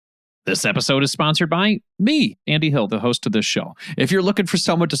This episode is sponsored by me, Andy Hill, the host of this show. If you're looking for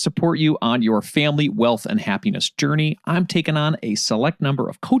someone to support you on your family, wealth, and happiness journey, I'm taking on a select number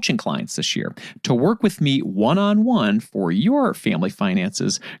of coaching clients this year to work with me one-on-one for your family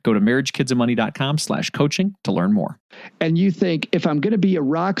finances. Go to marriagekidsandmoney.com/coaching to learn more. And you think, if I'm going to be a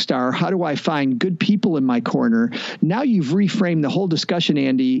rock star, how do I find good people in my corner? Now you've reframed the whole discussion,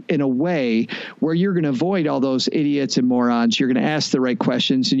 Andy, in a way where you're going to avoid all those idiots and morons. You're going to ask the right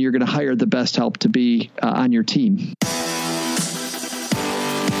questions, and you're going to hire the best help to be on your team.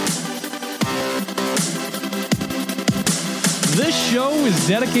 This show is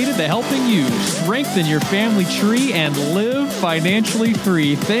dedicated to helping you strengthen your family tree and live financially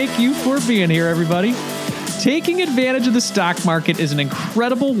free. Thank you for being here, everybody. Taking advantage of the stock market is an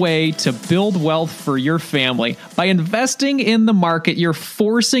incredible way to build wealth for your family. By investing in the market, you're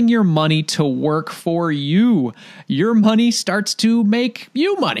forcing your money to work for you. Your money starts to make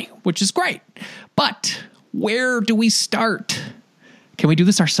you money, which is great. But where do we start? Can we do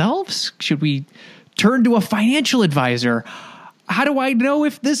this ourselves? Should we turn to a financial advisor? How do I know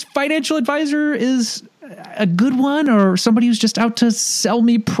if this financial advisor is a good one or somebody who's just out to sell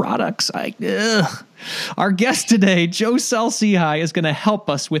me products? Our guest today, Joe Saul-Sehy, is going to help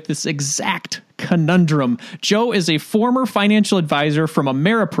us with this exact conundrum. Joe is a former financial advisor from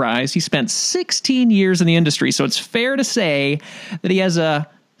Ameriprise. He spent 16 years in the industry, so it's fair to say that he has a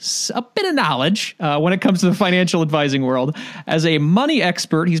bit of knowledge when it comes to the financial advising world. As a money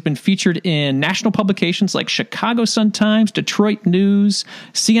expert, he's been featured in national publications like Chicago Sun-Times, Detroit News,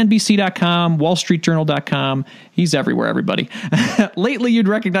 CNBC.com, WallStreetJournal.com. He's everywhere, everybody. Lately, you'd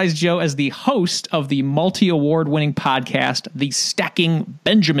recognize Joe as the host of the multi-award winning podcast, The Stacking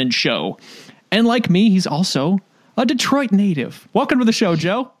Benjamin Show. And like me, he's also a Detroit native. Welcome to the show,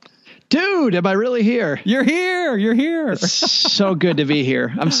 Joe. Dude, am I really here? You're here. You're here. It's so good to be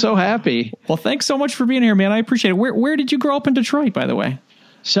here. I'm so happy. Well, thanks so much for being here, man. I appreciate it. Where did you grow up in Detroit, by the way?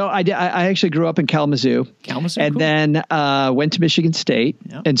 So I actually grew up in Kalamazoo, and cool. Then went to Michigan State,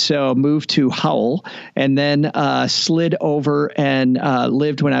 and so moved to Howell, and then slid over and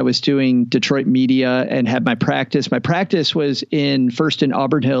lived when I was doing Detroit media and had my practice. My practice was first in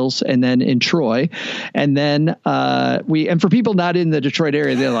Auburn Hills and then in Troy, and then and for people not in the Detroit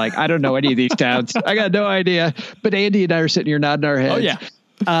area, they're like, I don't know any of these towns. I got no idea. But Andy and I are sitting here nodding our heads. Oh yeah.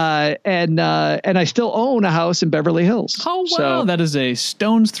 And I still own a house in Beverly Hills. Oh, wow. So, that is a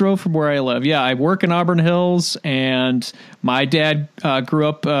stone's throw from where I live. Yeah, I work in Auburn Hills, and my dad grew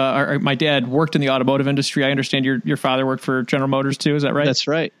up, my dad worked in the automotive industry. I understand your father worked for General Motors too. Is that right? That's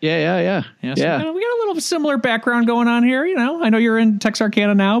right. Yeah. So we got a little similar background going on here. You know, I know you're in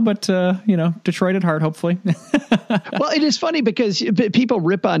Texarkana now, but, Detroit at heart, hopefully. Well, it is funny because people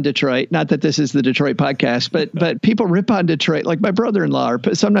rip on Detroit. Not that this is the Detroit podcast, but people rip on Detroit. Like my brother-in-law, or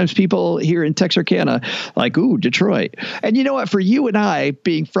sometimes people here in Texarkana, like, ooh, Detroit. And you know what? For you and I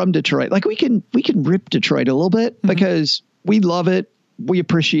being from Detroit, like we can rip Detroit a little bit because we love it. We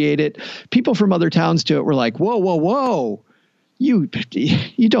appreciate it. People from other towns do it. We're like, whoa. You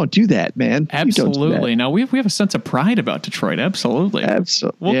don't do that, man. Absolutely. No, we have a sense of pride about Detroit. Absolutely.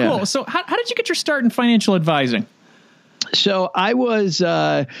 Well, yeah. Cool. So how did you get your start in financial advising? So I was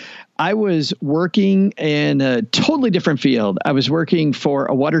working in a totally different field. I was working for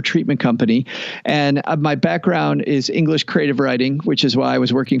a water treatment company, and my background is English creative writing, which is why I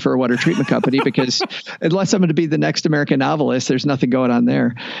was working for a water treatment company, because unless I'm going to be the next American novelist, there's nothing going on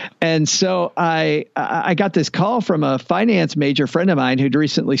there. And so I got this call from a finance major friend of mine who'd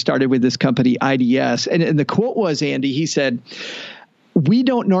recently started with this company, IDS. And the quote was, Andy, he said, "We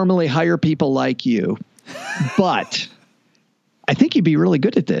don't normally hire people like you, but I think you'd be really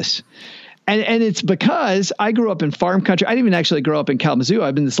good at this." And it's because I grew up in farm country. I didn't even actually grow up in Kalamazoo.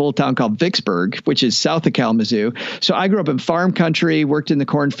 I'm in this little town called Vicksburg, which is south of Kalamazoo. So I grew up in farm country, worked in the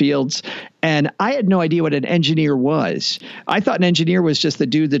cornfields, and I had no idea what an engineer was. I thought an engineer was just the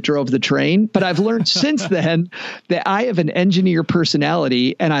dude that drove the train. But I've learned since then that I have an engineer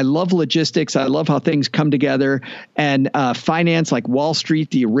personality, and I love logistics. I love how things come together. And finance, like Wall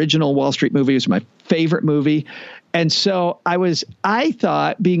Street, the original Wall Street movie was my favorite movie. And so I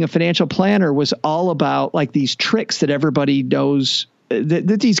thought being a financial planner was all about like these tricks that everybody knows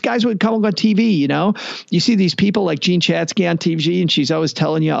that these guys would come on TV. You know, you see these people like Jean Chatzky on TV, and she's always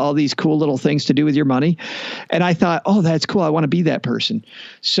telling you all these cool little things to do with your money. And I thought, oh, that's cool. I want to be that person.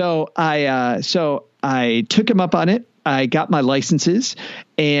 So I took him up on it. I got my licenses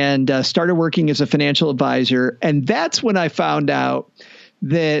and started working as a financial advisor. And that's when I found out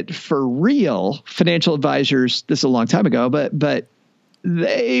that for real financial advisors, this is a long time ago, but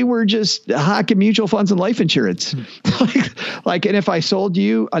they were just hawking mutual funds and life insurance. like, and if I sold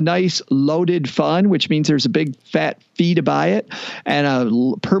you a nice loaded fund, which means there's a big fat fee to buy it, and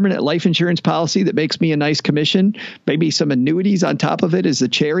a permanent life insurance policy that makes me a nice commission, maybe some annuities on top of it as the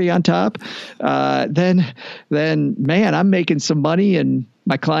cherry on top, then man, I'm making some money, and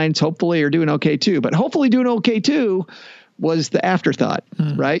my clients hopefully are doing okay too. But hopefully doing okay too was the afterthought,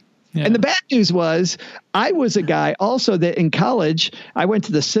 right? Yeah. And the bad news was I was a guy also that in college, I went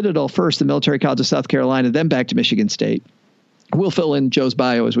to the Citadel first, the Military College of South Carolina, then back to Michigan State. We'll fill in Joe's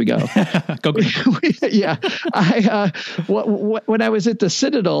bio as we go. Go. Yeah. When I was at the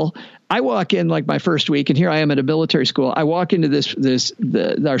Citadel, I walk in like my first week, and here I am at a military school. I walk into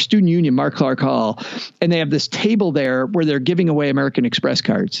our student union, Mark Clark Hall, and they have this table there where they're giving away American Express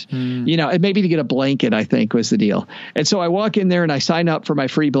cards. You know, and maybe to get a blanket, I think was the deal. And so I walk in there and I sign up for my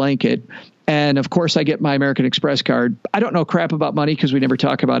free blanket. And of course, I get my American Express card. I don't know crap about money because we never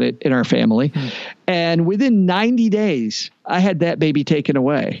talk about it in our family. And within 90 days, I had that baby taken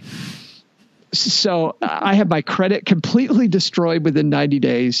away. So I had my credit completely destroyed within 90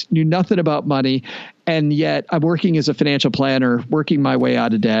 days, knew nothing about money. And yet I'm working as a financial planner, working my way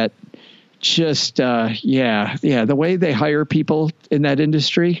out of debt. Just, the way they hire people in that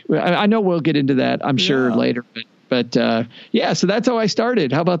industry. I know we'll get into that, I'm sure, later. But so that's how I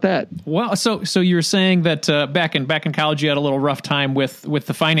started. How about that? Well, so you're saying that back in college, you had a little rough time with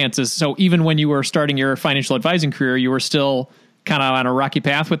the finances. So even when you were starting your financial advising career, you were still kind of on a rocky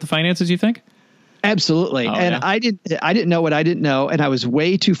path with the finances, you think? Absolutely. And I didn't know what I didn't know. And I was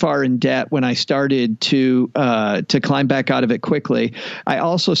way too far in debt when I started to climb back out of it quickly. I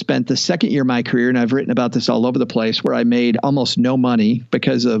also spent the second year of my career, and I've written about this all over the place, where I made almost no money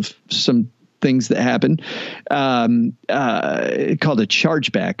because of some things that happened, called a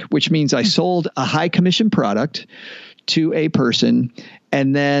chargeback, which means I sold a high commission product to a person,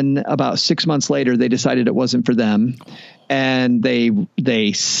 and then about 6 months later, they decided it wasn't for them, and they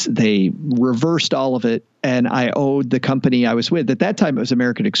reversed all of it. And I owed the company I was with at that time, it was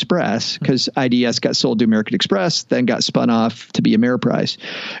American Express, because IDS got sold to American Express, then got spun off to be Ameriprise.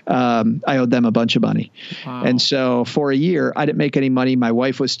 I owed them a bunch of money. Wow. And so for a year, I didn't make any money. My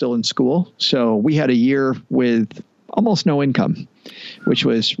wife was still in school. So we had a year with almost no income, which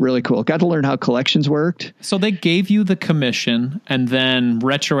was really cool. Got to learn how collections worked. So they gave you the commission and then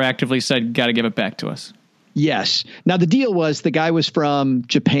retroactively said, got to give it back to us. Yes. Now, the deal was the guy was from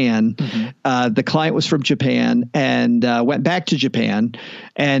Japan. The client was from Japan and went back to Japan.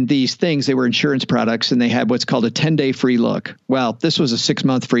 And these things, they were insurance products, and they had what's called a 10-day free look. Well, this was a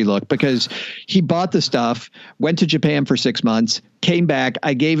 6-month free look because he bought the stuff, went to Japan for 6 months, came back.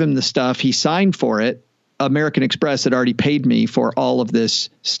 I gave him the stuff. He signed for it. American Express had already paid me for all of this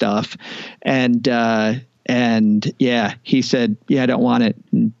stuff. And he said, I don't want it.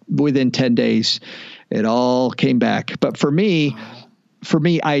 And within 10 days, it all came back. But for me,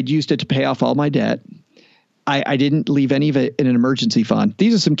 I had used it to pay off all my debt. I didn't leave any of it in an emergency fund.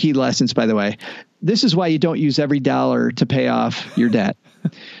 These are some key lessons, by the way. This is why you don't use every dollar to pay off your debt.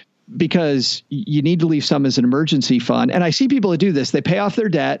 Because you need to leave some as an emergency fund. And I see people that do this. They pay off their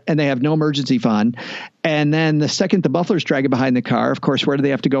debt and they have no emergency fund. And then the second the buffalo's dragging behind the car, of course, where do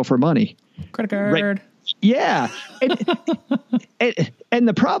they have to go for money? Credit card. Right. Yeah. And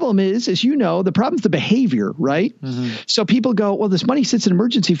the problem is, as you know, the problem's the behavior, right? So people go, well, this money sits in an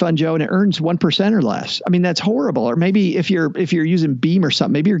emergency fund, Joe, and it earns 1% or less. I mean, that's horrible. Or maybe if you're using Beam or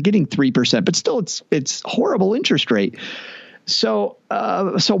something, maybe you're getting 3%, but still it's horrible interest rate. So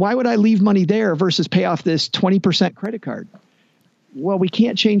why would I leave money there versus pay off this 20% credit card? Well, we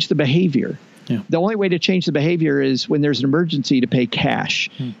can't change the behavior. Yeah. The only way to change the behavior is when there's an emergency to pay cash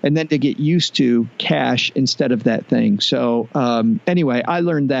and then to get used to cash instead of that thing. So anyway, I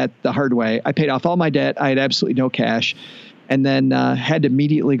learned that the hard way. I paid off all my debt. I had absolutely no cash and then had to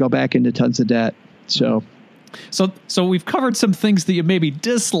immediately go back into tons of debt. So we've covered some things that you maybe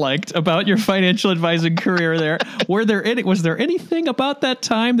disliked about your financial advising career there. Was there anything about that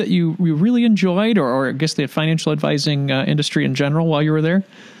time that you really enjoyed or I guess the financial advising industry in general while you were there?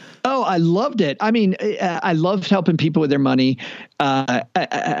 Oh, I loved it. I mean, I loved helping people with their money.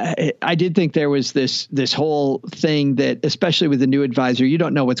 I did think there was this whole thing that, especially with a new advisor, you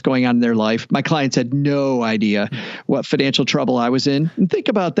don't know what's going on in their life. My clients had no idea what financial trouble I was in. And think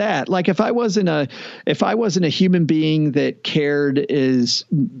about that. Like if I wasn't a human being that cared as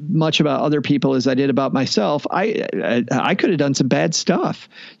much about other people as I did about myself, I could have done some bad stuff,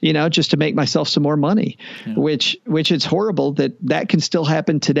 just to make myself some more money, which is horrible that can still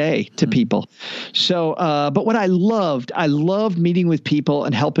happen today to people. So, but what I loved meeting with people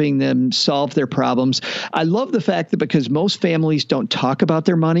and helping them solve their problems. I love the fact that because most families don't talk about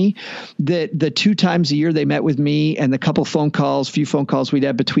their money, that the 2 times a year they met with me and the few phone calls we'd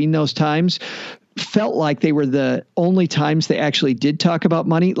have between those times felt like they were the only times they actually did talk about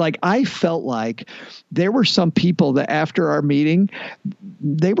money. Like I felt like there were some people that after our meeting,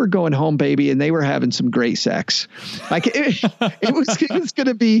 they were going home, baby, and they were having some great sex. Like it was going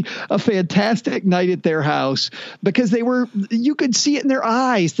to be a fantastic night at their house because you could see it in their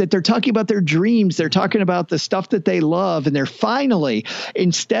eyes that they're talking about their dreams. They're talking about the stuff that they love. And they're finally,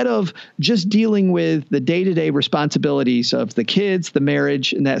 instead of just dealing with the day-to-day responsibilities of the kids, the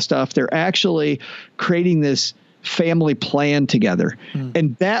marriage and that stuff, they're actually creating this family plan together.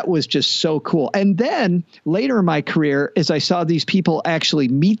 And that was just so cool. And then later in my career, as I saw these people actually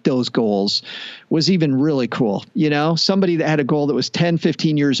meet those goals, was even really cool. Somebody that had a goal that was 10,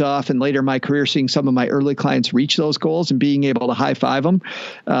 15 years off, and later in my career, seeing some of my early clients reach those goals and being able to high five them,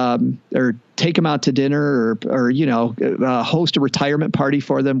 or take them out to dinner or host a retirement party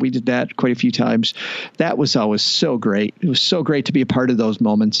for them. We did that quite a few times. That was always so great. It was so great to be a part of those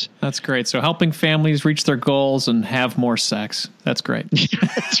moments. That's great. So helping families reach their goals and have more sex. That's great.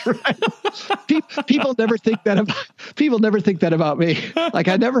 That's right. People never think that about me. Like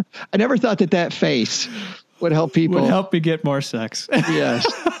I never thought that face would help people. Would help you get more sex. Yes.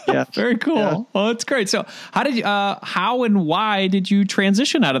 Yeah. Very cool. Yeah. Well, that's great. So how and why did you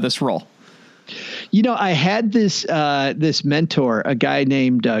transition out of this role? I had this mentor, a guy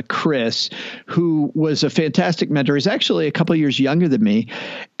named Chris, who was a fantastic mentor. He's actually a couple of years younger than me.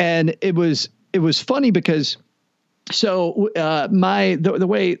 And it was funny because the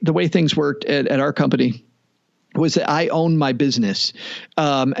way things worked at our company was that I owned my business,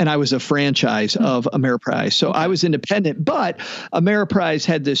 and I was a franchise of Ameriprise. So I was independent, but Ameriprise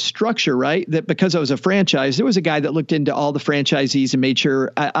had this structure, right? That because I was a franchise, there was a guy that looked into all the franchisees and made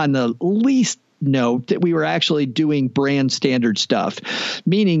sure on the least note that we were actually doing brand standard stuff,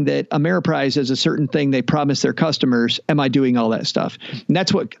 meaning that Ameriprise is a certain thing they promise their customers. Am I doing all that stuff? And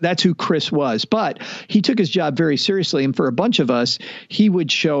that's who Chris was. But he took his job very seriously. And for a bunch of us, he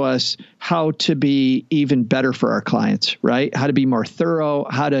would show us how to be even better for our clients, right? How to be more thorough,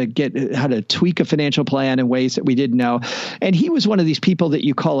 how to tweak a financial plan in ways that we didn't know. And he was one of these people that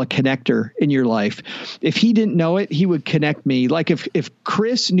you call a connector in your life. If he didn't know it, he would connect me. Like if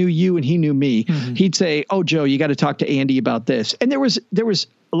Chris knew you and he knew me, he'd say, "Oh, Joe, you got to talk to Andy about this." And there was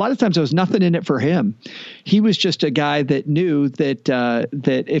a lot of times there was nothing in it for him. He was just a guy that knew that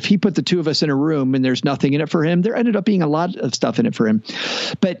if he put the two of us in a room and there's nothing in it for him, there ended up being a lot of stuff in it for him.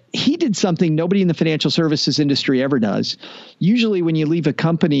 But he did something nobody in the financial services industry ever does. Usually when you leave a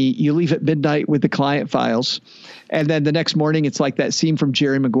company, you leave at midnight with the client files. And then the next morning, it's like that scene from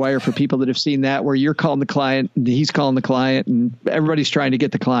Jerry Maguire for people that have seen that, where you're calling the client and he's calling the client and everybody's trying to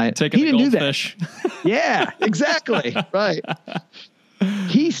get the client. He didn't do that. Yeah, exactly. Right.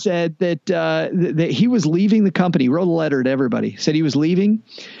 He said that he was leaving the company, wrote a letter to everybody, said he was leaving.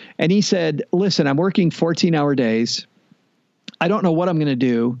 And he said, "Listen, I'm working 14-hour days. I don't know what I'm going to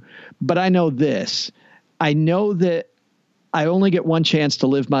do, but I know this. I know that I only get one chance to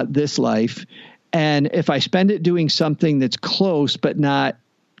live this life. And if I spend it doing something that's close, but not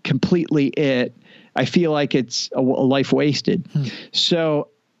completely it, I feel like it's a life wasted." So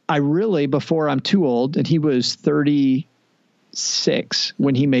I really, before I'm too old, and he was 36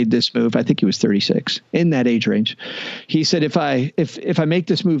 when he made this move. I think he was 36, in that age range. He said, if I make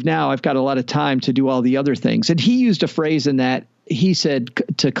this move now, I've got a lot of time to do all the other things. And he used a phrase in that. He said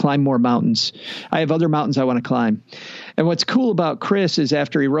to climb more mountains. I have other mountains I want to climb. And what's cool about Chris is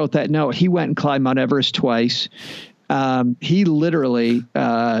after he wrote that note, he went and climbed Mount Everest twice. He literally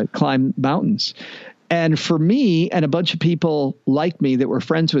climbed mountains. And for me and a bunch of people like me that were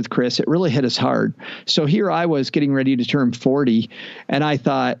friends with Chris, it really hit us hard. So here I was getting ready to turn 40, and I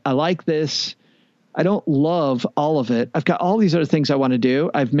thought, I like this. I don't love all of it. I've got all these other things I want to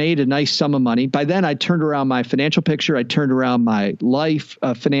do. I've made a nice sum of money. By then, I turned around my financial picture. I turned around my life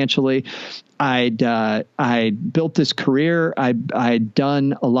financially. I'd built this career. I'd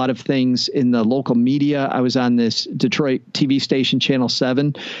done a lot of things in the local media. I was on this Detroit TV station, Channel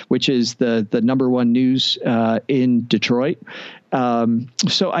 7, which is the number one news in Detroit.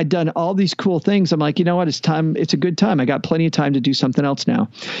 So I'd done all these cool things. I'm like, you know what? It's time. It's a good time. I got plenty of time to do something else now.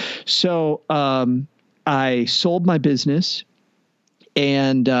 So I sold my business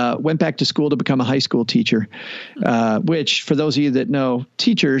and went back to school to become a high school teacher, which for those of you that know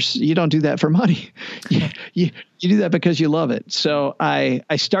teachers, you don't do that for money. You do that because you love it. So I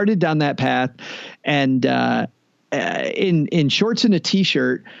started down that path, and in shorts and a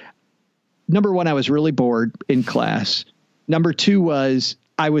t-shirt. Number one, I was really bored in class. Number two was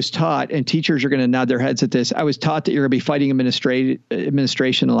I was taught, and teachers are going to nod their heads at this, I was taught that you're going to be fighting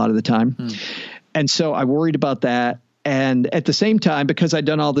administration a lot of the time. And so I worried about that. And at the same time, because I'd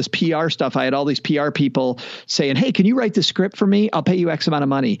done all this PR stuff, I had all these PR people saying, hey, can you write the script for me? I'll pay you X amount of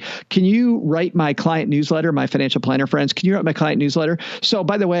money. Can you write my client newsletter, my financial planner friends? Can you write my client newsletter? So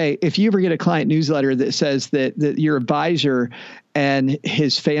by the way, if you ever get a client newsletter that says that your advisor and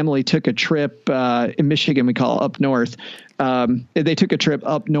his family took a trip in Michigan, we call it up north. They took a trip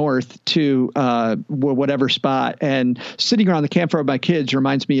up north to whatever spot, and sitting around the campfire with my kids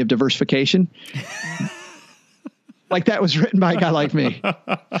reminds me of diversification. Like that was written by a guy like me.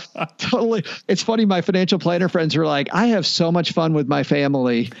 Totally. It's funny. My financial planner friends are like, I have so much fun with my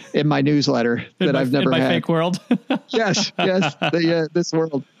family in my newsletter that I've never had. In my fake world. Yes. This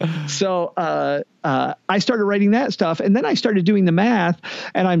world. So I started writing that stuff, and then I started doing the math,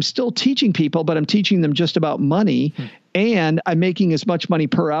 and I'm still teaching people, but I'm teaching them just about money. And I'm making as much money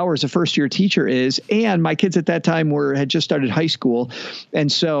per hour as a first-year teacher is. And my kids at that time had just started high school. And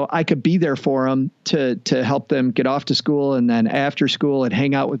so I could be there for them to help them get off to school, and then after school and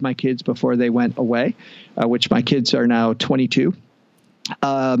hang out with my kids before they went away, which my kids are now 22.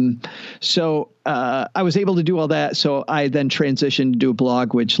 So I was able to do all that. So I then transitioned to do a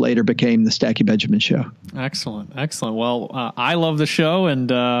blog, which later became the Stacking Benjamin Show. Excellent. Well, I love the show,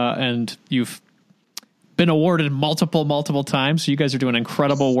 and you've been awarded multiple times. So you guys are doing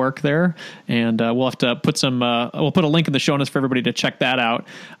incredible work there, and we'll have to put we'll put a link in the show notes for everybody to check that out.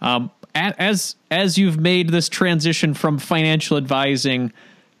 As you've made this transition from financial advising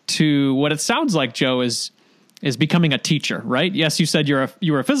to what it sounds like, Joe, is becoming a teacher, right? Yes, you said you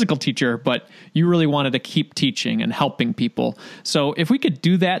were a physical teacher, but you really wanted to keep teaching and helping people. So if we could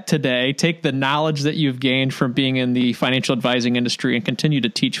do that today, take the knowledge that you've gained from being in the financial advising industry and continue to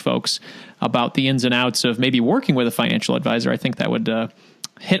teach folks about the ins and outs of maybe working with a financial advisor, I think that would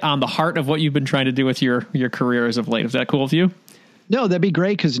hit on the heart of what you've been trying to do with your career as of late. Is that cool with you? No, that'd be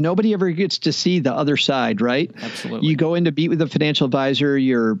great, because nobody ever gets to see the other side, right? Absolutely. You go in to meet with a financial advisor,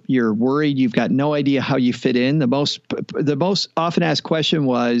 you're worried, you've got no idea how you fit in. The most often asked question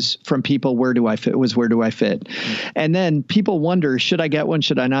was from people, where do I fit? Mm-hmm. And then people wonder, should I get one?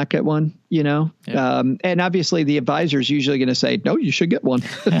 Should I not get one? You know? Yeah. And obviously the advisor is usually going to say, no, you should get one.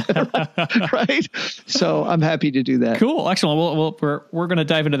 Right? So I'm happy to do that. Cool. Excellent. Well, we're going to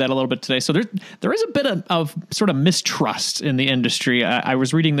dive into that a little bit today. So there is a bit of sort of mistrust in the industry. I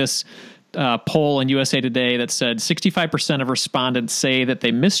was reading this poll in USA Today that said 65% of respondents say that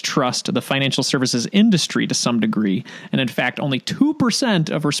they mistrust the financial services industry to some degree. And in fact, only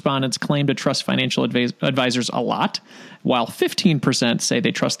 2% of respondents claim to trust financial advisors a lot, while 15% say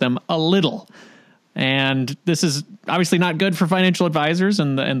they trust them a little. And this is obviously not good for financial advisors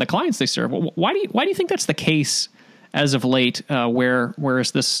and the clients they serve. Why do you think that's the case as of late, where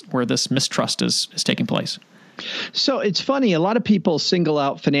this mistrust is taking place? So it's funny. A lot of people single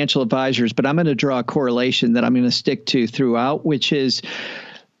out financial advisors, but I'm going to draw a correlation that I'm going to stick to throughout, which is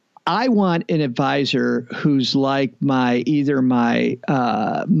I want an advisor who's like either my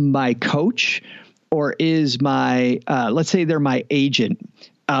coach or is my, let's say they're my agent.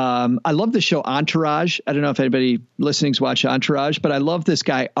 I love the show Entourage. I don't know if anybody listening's watched Entourage, but I love this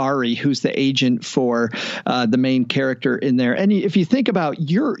guy, Ari, who's the agent for the main character in there. And if you think about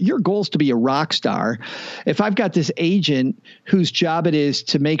your goal is to be a rock star, if I've got this agent whose job it is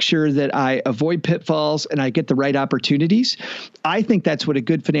to make sure that I avoid pitfalls and I get the right opportunities, I think that's what a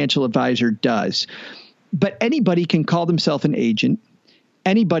good financial advisor does. But anybody can call themselves an agent.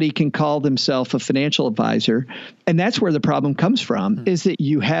 Anybody can call themselves a financial advisor. And that's where the problem comes from, is that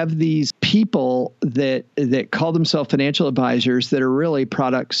you have these people that call themselves financial advisors that are really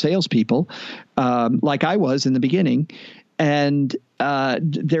product salespeople, like I was in the beginning. And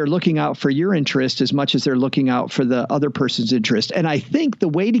they're looking out for your interest as much as they're looking out for the other person's interest. And I think the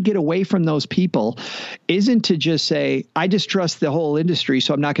way to get away from those people isn't to just say, I distrust the whole industry,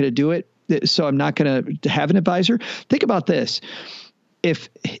 so I'm not going to do it. So I'm not going to have an advisor. Think about this.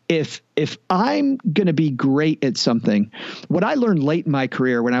 If I'm going to be great at something, what I learned late in my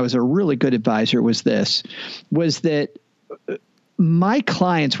career when I was a really good advisor was that my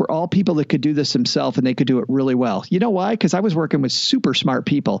clients were all people that could do this themselves, and they could do it really well. You know why? Because I was working with super smart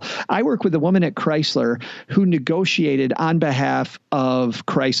people. I worked with a woman at Chrysler who negotiated on behalf of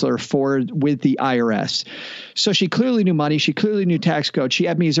Chrysler with the IRS. So she clearly knew money. She clearly knew tax code. She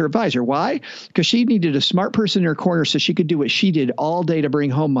had me as her advisor. Why? Because she needed a smart person in her corner so she could do what she did all day to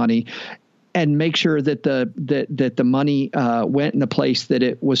bring home money. and make sure that the money went in the place that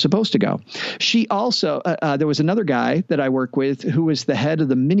it was supposed to go. She also, there was another guy that I work with who was the head of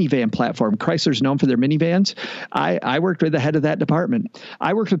the minivan platform. Chrysler's known for their minivans. I worked with the head of that department.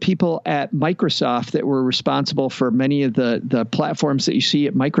 I worked with people at Microsoft that were responsible for many of the platforms that you see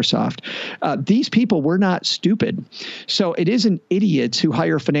at Microsoft. These people were not stupid. So it isn't idiots who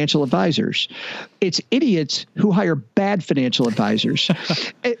hire financial advisors. It's idiots who hire bad financial advisors.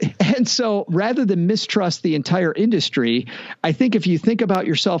 And so rather than mistrust the entire industry, I think if you think about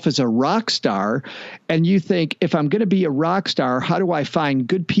yourself as a rock star and you think, if I'm going to be a rock star, how do I find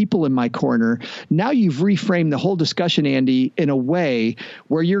good people in my corner? Now you've reframed the whole discussion, Andy, in a way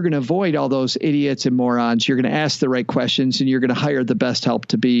where you're going to avoid all those idiots and morons. You're going to ask the right questions and you're going to hire the best help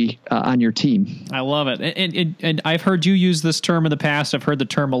to be on your team. I love it. And I've heard you use this term in the past. I've heard the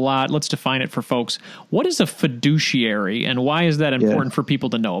term a lot. Let's define it for folks. What is a fiduciary and why is that important for people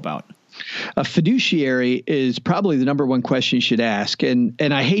to know about? A fiduciary is probably the number one question you should ask. And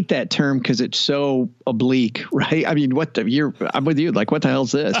I hate that term because it's so oblique, right? I mean, I'm with you. Like, what the hell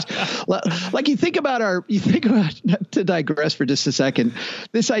is this? Like you think about to digress for just a second,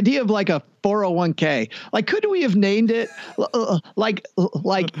 this idea of like a 401k, like, couldn't we have named it like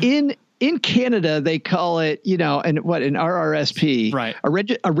in Canada, they call it, an RRSP, right?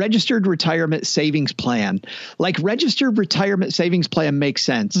 A registered retirement savings plan. Like, registered retirement savings plan makes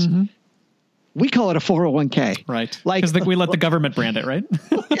sense. Mm-hmm. We call it a 401k. Right. Like, because we let the government brand it, right?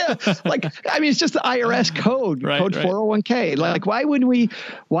 Yeah. It's just the IRS code, code 401k. Like, why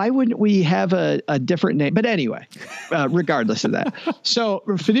wouldn't we have a different name? But anyway, regardless of that. So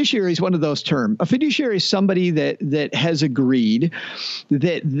fiduciary is one of those terms. A fiduciary is somebody that has agreed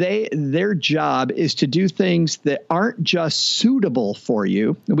that their job is to do things that aren't just suitable for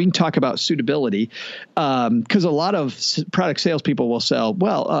you. We can talk about suitability because a lot of product salespeople will sell,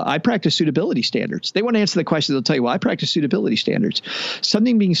 I practice suitability standards. They want to answer the question. They'll tell you, I practice suitability standards.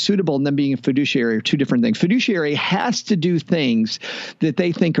 Something being suitable and then being a fiduciary are two different things. Fiduciary has to do things that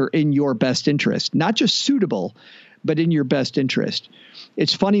they think are in your best interest, not just suitable, but in your best interest.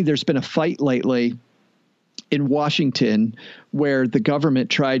 It's funny. There's been a fight lately in Washington where the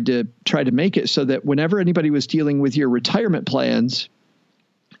government tried to make it so that whenever anybody was dealing with your retirement plans,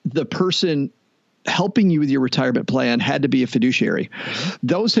 the person helping you with your retirement plan had to be a fiduciary.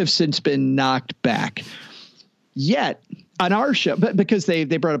 Those have since been knocked back. Yet on our show, but because they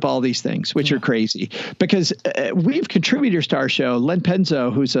brought up all these things, which are crazy, because we have contributors to our show. Len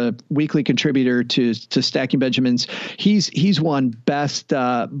Penzo, who's a weekly contributor to Stacking Benjamins, he's won best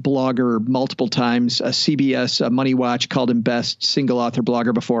blogger multiple times. CBS Money Watch called him best single author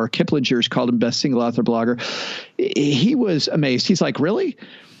blogger before. Kiplinger's called him best single author blogger. He was amazed. He's like, really?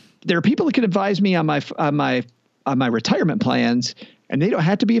 There are people that can advise me on my retirement plans, and they don't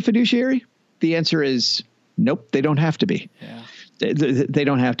have to be a fiduciary? The answer is nope, they don't have to be. Yeah. They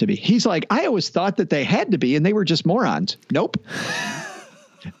don't have to be. He's like, I always thought that they had to be, and they were just morons. Nope.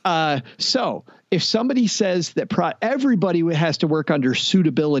 So if somebody says that everybody has to work under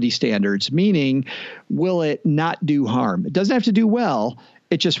suitability standards, meaning will it not do harm? It doesn't have to do well.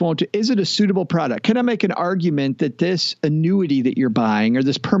 It just won't. Is it a suitable product? Can I make an argument that this annuity that you're buying or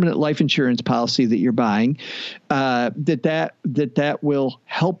this permanent life insurance policy that you're buying, that will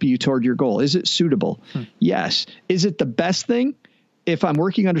help you toward your goal? Is it suitable? Yes. Is it the best thing? If I'm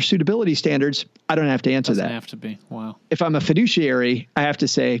working under suitability standards, I don't have to answer that. Doesn't have to be. Wow. If I'm a fiduciary, I have to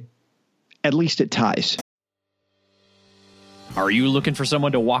say, at least it ties. Are you looking for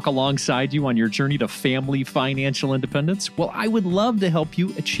someone to walk alongside you on your journey to family financial independence? Well, I would love to help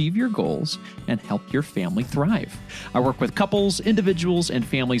you achieve your goals and help your family thrive. I work with couples, individuals, and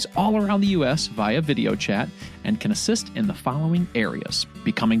families all around the U.S. via video chat and can assist in the following areas: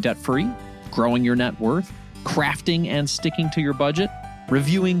 becoming debt-free, growing your net worth, crafting and sticking to your budget,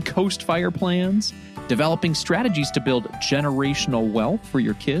 reviewing Coast Fire plans, developing strategies to build generational wealth for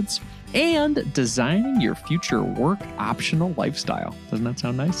your kids, and designing your future work optional lifestyle. Doesn't that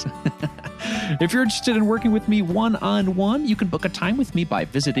sound nice? If you're interested in working with me one-on-one, you can book a time with me by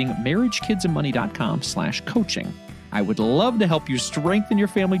visiting marriagekidsandmoney.com/coaching. I would love to help you strengthen your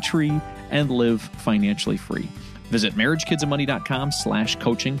family tree and live financially free. Visit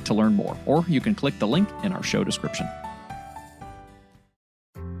marriagekidsandmoney.com/coaching to learn more, or you can click the link in our show description.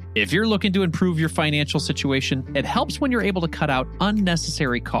 If you're looking to improve your financial situation, it helps when you're able to cut out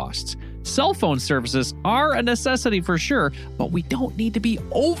unnecessary costs. Cell phone services are a necessity for sure, but we don't need to be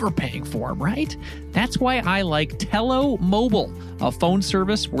overpaying for them, right? That's why I like Tello Mobile, a phone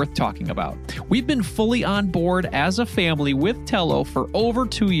service worth talking about. We've been fully on board as a family with Tello for over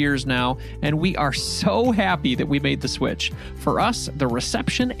 2 years now, and we are so happy that we made the switch. For us, the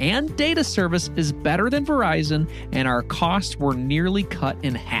reception and data service is better than Verizon, and our costs were nearly cut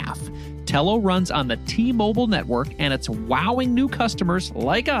in half. Tello runs on the T-Mobile network, and it's wowing new customers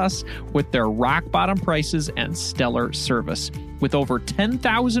like us with their rock-bottom prices and stellar service. With over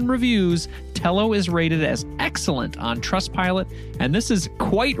 10,000 reviews, Tello is rated as excellent on Trustpilot, and this is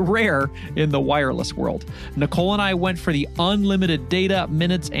quite rare in the wireless world. Nicole and I went for the unlimited data,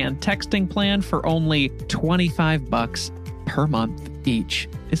 minutes, and texting plan for only $25 per month each.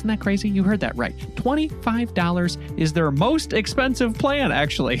 Isn't that crazy? You heard that right. $25 is their most expensive plan,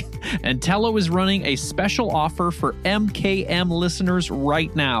 actually. And Tello is running a special offer for MKM listeners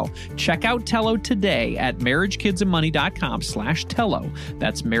right now. Check out Tello today at marriagekidsandmoney.com/Tello.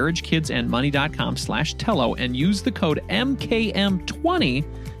 That's marriagekidsandmoney.com/Tello, and use the code MKM20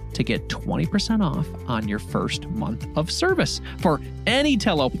 to get 20% off on your first month of service for any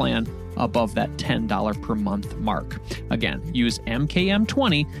Tello plan above that $10 per month mark. Again, use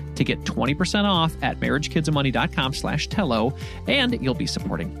MKM20 to get 20% off at marriagekidsandmoney.com/Tello, and you'll be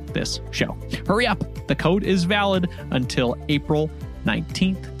supporting this show. Hurry up. The code is valid until April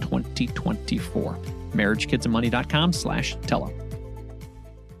 19th, 2024. marriagekidsandmoney.com/Tello.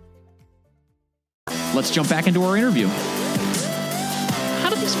 Let's jump back into our interview. How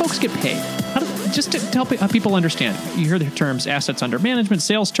do these folks get paid? Just to help people understand, you hear the terms assets under management,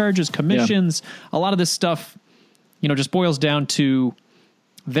 sales charges, commissions. Yeah. A lot of this stuff, just boils down to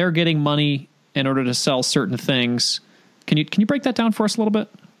they're getting money in order to sell certain things. Can you break that down for us a little bit?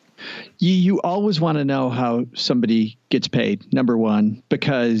 You always want to know how somebody gets paid, number one,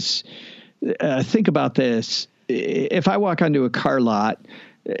 because think about this. If I walk onto a car lot,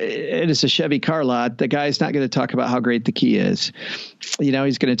 it is a Chevy car lot, the guy's not going to talk about how great the key is.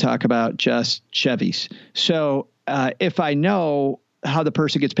 He's going to talk about just Chevys. So if I know how the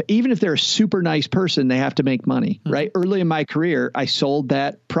person gets paid, even if they're a super nice person, they have to make money, right? Early in my career, I sold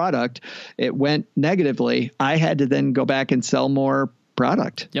that product. It went negatively. I had to then go back and sell more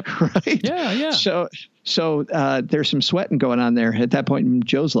product. Yep. Right. Yeah. So there's some sweating going on there at that point in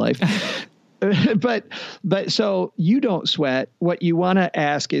Joe's life. But so you don't sweat. What you want to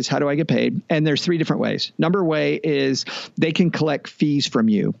ask is, how do I get paid? And there's three different ways. Number way is they can collect fees from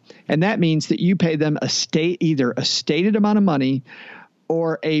you. And that means that you pay them either a stated amount of money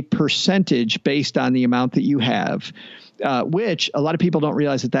or a percentage based on the amount that you have, which a lot of people don't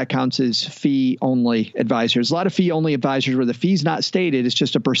realize that counts as fee-only advisors. A lot of fee-only advisors where the fee's not stated, it's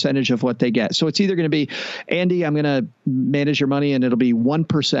just a percentage of what they get. So it's either going to be, Andy, I'm going to manage your money and it'll be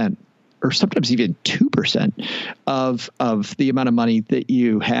 1%. Or sometimes even 2% of the amount of money that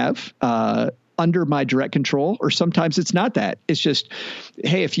you have under my direct control. Or sometimes it's not that. It's just,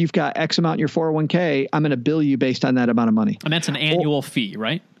 hey, if you've got X amount in your 401k, I'm going to bill you based on that amount of money. And that's an annual fee,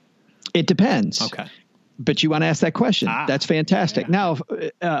 right? It depends. Okay. But you want to ask that question. That's fantastic. Yeah.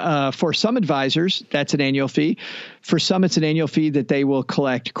 Now, for some advisors, that's an annual fee. For some, it's an annual fee that they will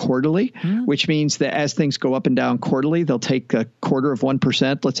collect quarterly, which means that as things go up and down quarterly, they'll take a quarter of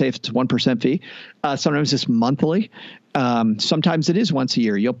 1%. Let's say if it's a 1% fee. Sometimes it's monthly. Sometimes it is once a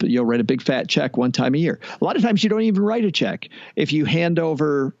year. You'll write a big fat check one time a year. A lot of times you don't even write a check. If you hand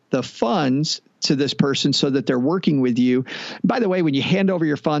over the funds to this person so that they're working with you. By the way, when you hand over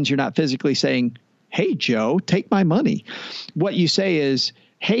your funds, you're not physically saying, hey, Joe, take my money. What you say is,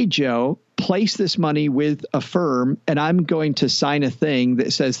 hey, Joe, place this money with a firm, and I'm going to sign a thing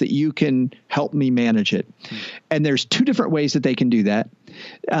that says that you can help me manage it. And there's two different ways that they can do that.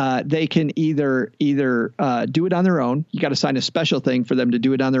 They can either do it on their own. You got to sign a special thing for them to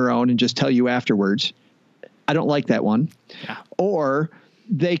do it on their own and just tell you afterwards. I don't like that one. Yeah. Or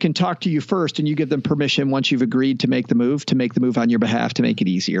they can talk to you first and you give them permission once you've agreed to make the move on your behalf to make it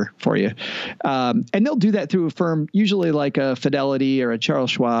easier for you. And they'll do that through a firm, usually like a Fidelity or a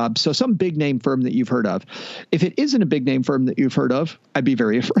Charles Schwab. So some big name firm that you've heard of. If it isn't a big name firm that you've heard of, I'd be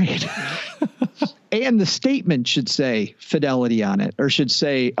very afraid. And the statement should say Fidelity on it, or should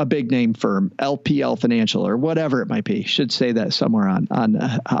say a big name firm, LPL Financial, or whatever it might be, should say that somewhere on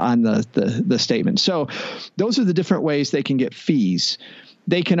the statement. So those are the different ways they can get fees.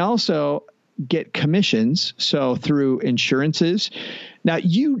 They can also get commissions, so through insurances. Now,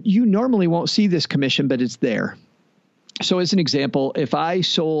 you normally won't see this commission, but it's there. So as an example, if I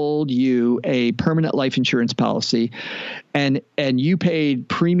sold you a permanent life insurance policy and you paid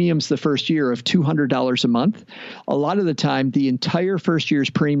premiums the first year of $200 a month, a lot of the time, the entire first year's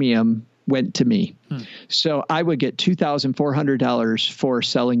premium went to me. So I would get $2,400 for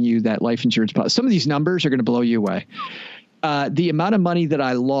selling you that life insurance policy. Some of these numbers are going to blow you away. The amount of money that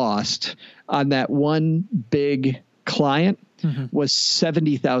I lost on that one big client was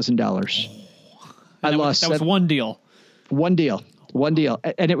 $70,000. That was one deal. One deal.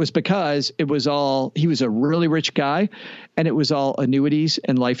 And it was because he was a really rich guy, and it was all annuities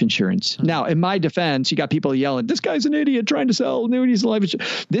and life insurance. Now, in my defense, you got people yelling, this guy's an idiot trying to sell annuities and life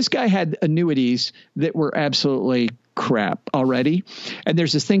insurance. This guy had annuities that were absolutely crap already. And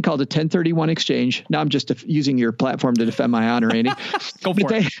there's this thing called a 1031 exchange. Now I'm just using your platform to defend my honor, Andy. Go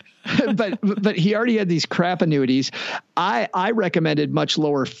for it. But he already had these crap annuities. I recommended much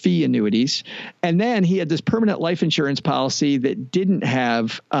lower fee annuities. And then he had this permanent life insurance policy that didn't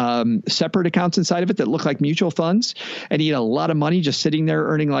have separate accounts inside of it that looked like mutual funds. And he had a lot of money just sitting there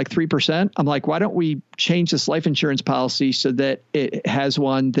earning like 3%. I'm like, why don't we change this life insurance policy so that it has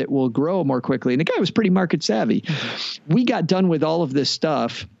one that will grow more quickly? And the guy was pretty market savvy. We got done with all of this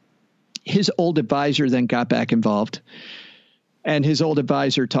stuff. His old advisor then got back involved. And his old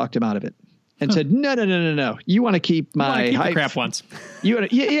advisor talked him out of it and said, no. You want to keep the crap ones.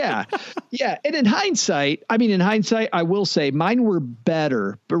 Yeah. And in hindsight, I will say mine were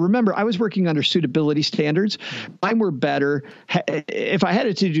better. But remember, I was working under suitability standards. Mine were better. If I had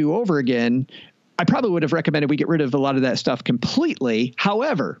it to do over again, I probably would have recommended we get rid of a lot of that stuff completely.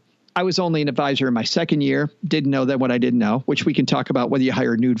 However, I was only an advisor in my second year, didn't know that what I didn't know, which we can talk about whether you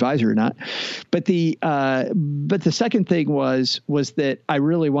hire a new advisor or not. But the second thing was that I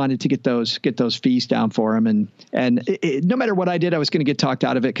really wanted to get those fees down for him. And no matter what I did, I was going to get talked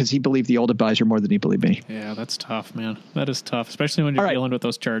out of it because he believed the old advisor more than he believed me. Yeah, that's tough, man. That is tough, especially when you're dealing with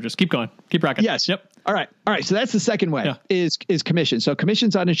those charges. Keep going. Keep rocking. Yes. Yep. All right. So that's the second way is commission. So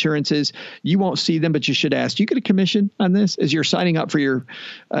commissions on insurances, you won't see them, but you should ask, do you get a commission on this as you're signing up for your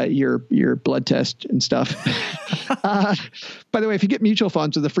blood test and stuff? By the way, if you get mutual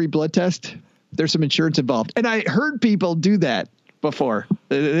funds with a free blood test, there's some insurance involved. And I heard people do that before.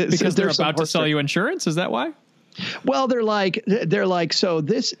 Because they're about to sell you insurance? Is that why? Well, they're like, so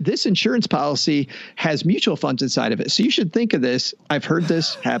this insurance policy has mutual funds inside of it. So you should think of this. I've heard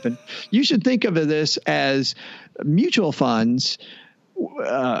this happen. You should think of this as mutual funds with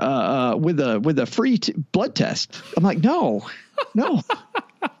a free blood test. I'm like, no,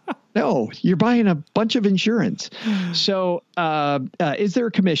 you're buying a bunch of insurance. So is there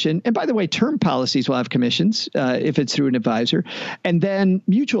a commission? And by the way, term policies will have commissions if it's through an advisor. And then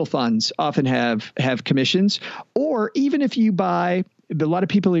mutual funds often have commissions. Or even if you buy, a lot of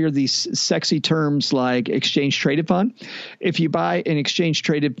people hear these sexy terms like exchange traded fund. If you buy an exchange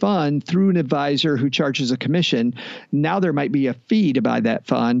traded fund through an advisor who charges a commission, now there might be a fee to buy that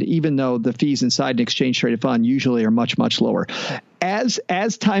fund, even though the fees inside an exchange traded fund usually are much, much lower. As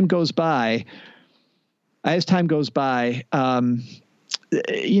time goes by, these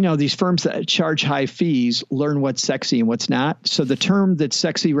firms that charge high fees learn what's sexy and what's not. So the term that's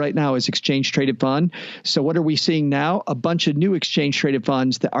sexy right now is exchange traded fund. So what are we seeing now? A bunch of new exchange traded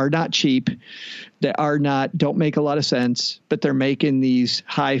funds that are not cheap, don't make a lot of sense, but they're making these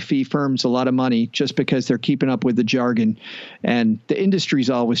high fee firms a lot of money just because they're keeping up with the jargon. And the industry's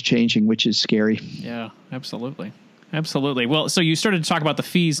always changing, which is scary. Yeah, absolutely. Absolutely. Well, so you started to talk about the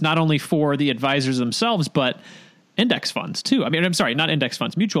fees, not only for the advisors themselves, but index funds too. I mean, I'm sorry, not index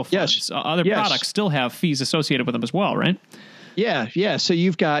funds, mutual funds. Yes. Other products still have fees associated with them as well, right? Yeah. So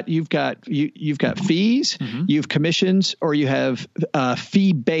you've got fees, you have commissions, or you have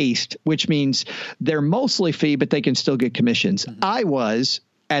fee based, which means they're mostly fee, but they can still get commissions. I was,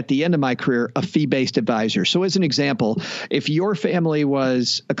 at the end of my career, a fee-based advisor. So as an example, if your family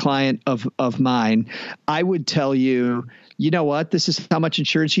was a client of mine, I would tell you, you know what, this is how much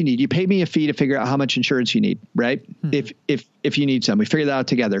insurance you need. You pay me a fee to figure out how much insurance you need, right? If you need some, we figure that out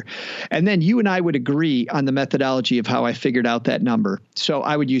together. And then you and I would agree on the methodology of how I figured out that number. So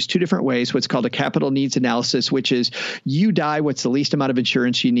I would use two different ways, what's called a capital needs analysis, which is you die, what's the least amount of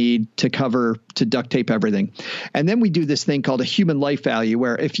insurance you need to duct tape everything. And then we do this thing called a human life value,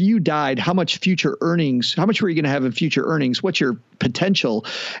 where if you died, how much were you going to have in future earnings? What's your potential?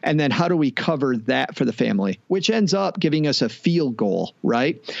 And then how do we cover that for the family, which ends up giving us a field goal,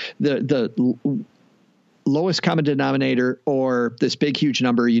 right? The lowest common denominator or this big, huge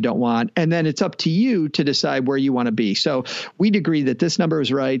number you don't want. And then it's up to you to decide where you want to be. So we'd agree that this number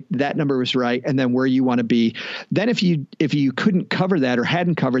was right, that number was right, and then where you want to be. Then if you couldn't cover that or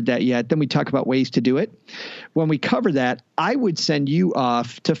hadn't covered that yet, then we talk about ways to do it. When we cover that, I would send you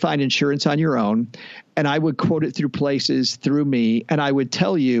off to find insurance on your own, and I would quote it through places through me. And I would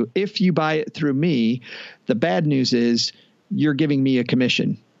tell you, if you buy it through me, the bad news is you're giving me a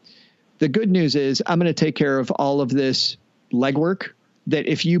commission. The good news is I'm going to take care of all of this legwork that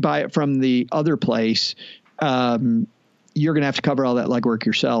if you buy it from the other place, you're going to have to cover all that legwork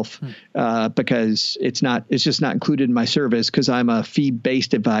yourself because it's just not included in my service because I'm a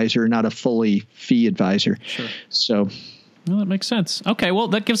fee-based advisor, not a fully fee advisor. Sure. So, well, that makes sense. Okay, well,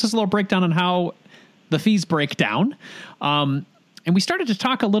 that gives us a little breakdown on how the fees break down. And we started to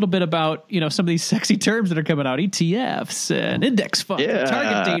talk a little bit about, some of these sexy terms that are coming out, ETFs and index funds, and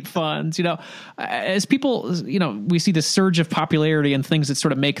target date funds, as people, we see this surge of popularity and things that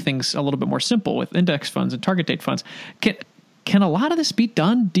sort of make things a little bit more simple with index funds and target date funds. Can a lot of this be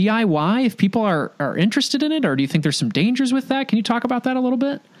done DIY if people are interested in it? Or do you think there's some dangers with that? Can you talk about that a little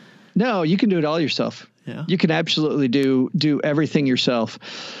bit? No, you can do it all yourself. Yeah. You can absolutely do everything yourself.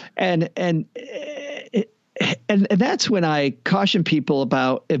 And that's when I caution people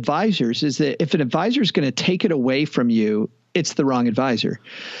about advisors is that if an advisor is going to take it away from you, it's the wrong advisor.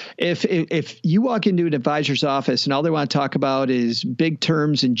 If you walk into an advisor's office and all they want to talk about is big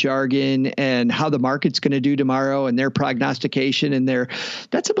terms and jargon and how the market's going to do tomorrow and their prognostication and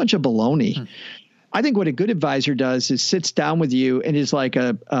that's a bunch of baloney. I think what a good advisor does is sits down with you and is like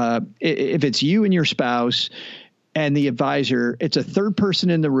if it's you and your spouse and the advisor, it's a third person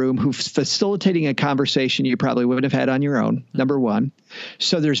in the room who's facilitating a conversation you probably wouldn't have had on your own, number one.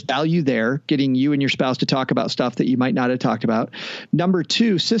 So there's value there, getting you and your spouse to talk about stuff that you might not have talked about. Number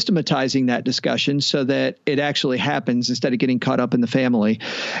two, systematizing that discussion so that it actually happens instead of getting caught up in the family.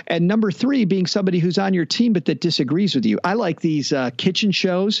 And number three, being somebody who's on your team but that disagrees with you. I like these kitchen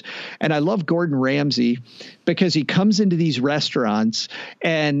shows, and I love Gordon Ramsay because he comes into these restaurants,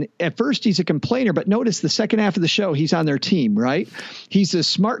 and at first he's a complainer, but notice the second half of the show, he's on their team, right? He's a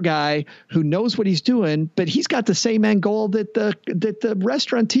smart guy who knows what he's doing, but he's got the same end goal that the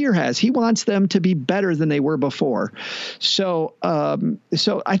restaurateur has. He wants them to be better than they were before. So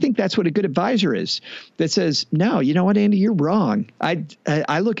I think that's what a good advisor is, that says, no, you know what, Andy, you're wrong.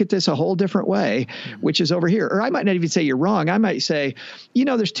 I look at this a whole different way, which is over here. Or I might not even say you're wrong. I might say,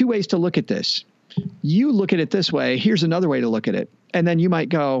 there's two ways to look at this. You look at it this way. Here's another way to look at it. And then you might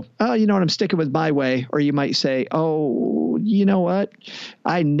go, oh, you know what, I'm sticking with my way. Or you might say, oh, you know what,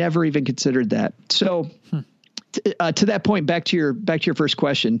 I never even considered that. So to that point, back to your first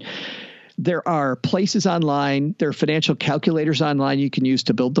question, there are places online, there are financial calculators online you can use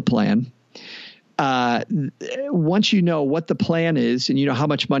to build the plan. Once you know what the plan is and you know how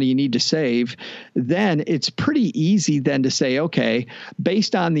much money you need to save, then it's pretty easy then to say, okay,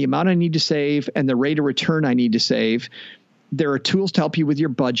 based on the amount I need to save and the rate of return I need to save, there are tools to help you with your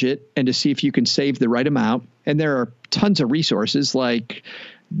budget and to see if you can save the right amount. And there are tons of resources like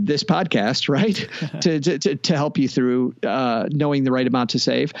this podcast, right, to help you through knowing the right amount to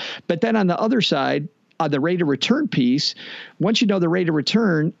save. But then on the other side, the rate of return piece, once you know the rate of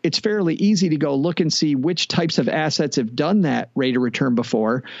return, it's fairly easy to go look and see which types of assets have done that rate of return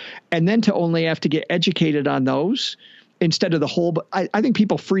before, and then to only have to get educated on those instead of the whole. I think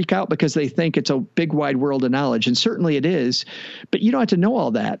people freak out because they think it's a big wide world of knowledge, and certainly it is, but you don't have to know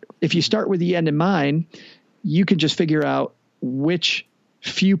all that. If you start with the end in mind, you can just figure out which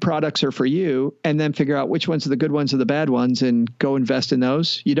few products are for you and then figure out which ones are the good ones or the bad ones and go invest in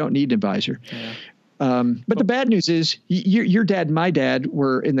those. You don't need an advisor. Yeah. But the bad news is your dad and my dad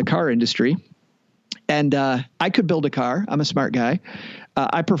were in the car industry, and I could build a car. I'm a smart guy.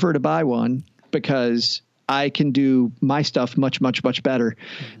 I prefer to buy one because I can do my stuff much, much, much better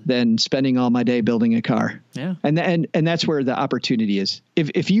than spending all my day building a car. Yeah. And that's where the opportunity is.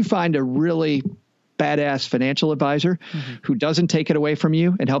 If you find a really badass financial advisor who doesn't take it away from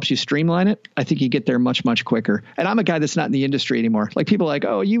you and helps you streamline it, I think you get there much, much quicker. And I'm a guy that's not in the industry anymore. Like people are like,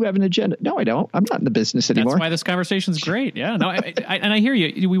 oh, you have an agenda. No, I don't. I'm not in the business anymore. That's why this conversation is great. Yeah. No, and I hear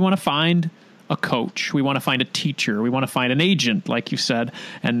you. We want to find a coach. We want to find a teacher. We want to find an agent, like you said,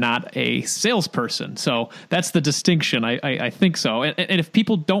 and not a salesperson. So that's the distinction. I think so. And if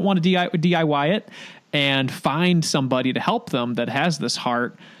people don't want to DIY it and find somebody to help them that has this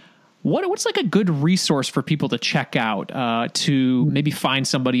heart, what's like a good resource for people to check out to maybe find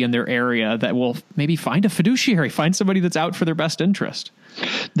somebody in their area that will maybe find a fiduciary, find somebody that's out for their best interest?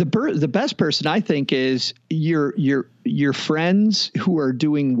 The best person, I think, is your friends who are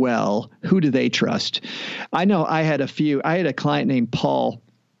doing well. Who do they trust? I know I had a client named Paul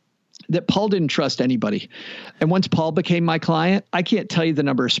that Paul didn't trust anybody. And once Paul became my client, I can't tell you the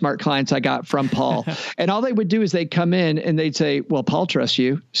number of smart clients I got from Paul. And all they would do is they'd come in and they'd say, well, Paul trusts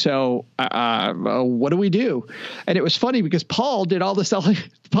you. So what do we do? And it was funny because Paul did all the selling.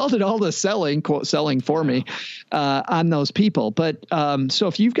 Paul did all the selling, quote, selling for me on those people. But so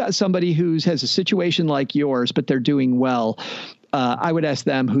if you've got somebody who has a situation like yours, but they're doing well, I would ask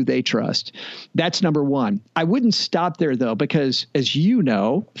them who they trust. That's number one. I wouldn't stop there though, because as you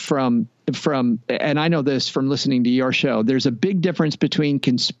know from, and I know this from listening to your show, there's a big difference between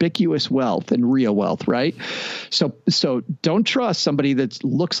conspicuous wealth and real wealth, right? So don't trust somebody that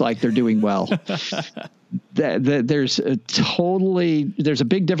looks like they're doing well. There's a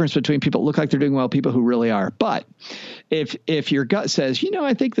big difference between people that look like they're doing well, people who really are. But if your gut says,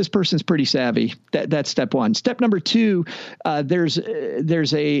 I think this person's pretty savvy, that's step one. Step number two, there's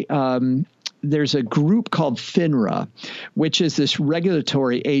a group called FINRA, which is this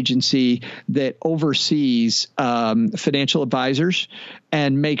regulatory agency that oversees financial advisors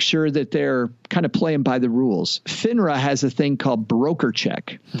and makes sure that they're kind of playing by the rules. FINRA has a thing called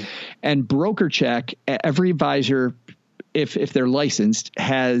BrokerCheck. And BrokerCheck, every advisor, if they're licensed,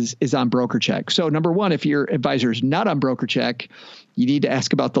 is on BrokerCheck. So number one, if your advisor is not on BrokerCheck, you need to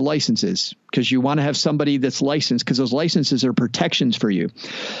ask about the licenses, because you want to have somebody that's licensed, because those licenses are protections for you.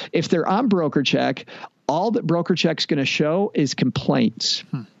 If they're on BrokerCheck, all that BrokerCheck's going to show is complaints.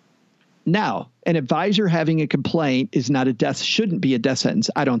 Now, an advisor having a complaint shouldn't be a death sentence,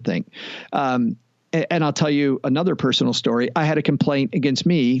 I don't think. And I'll tell you another personal story. I had a complaint against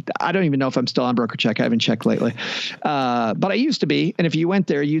me. I don't even know if I'm still on BrokerCheck. I haven't checked lately. But I used to be. And if you went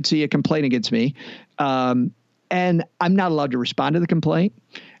there, you'd see a complaint against me. And I'm not allowed to respond to the complaint.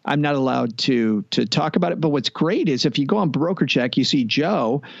 I'm not allowed to talk about it. But what's great is if you go on BrokerCheck, you see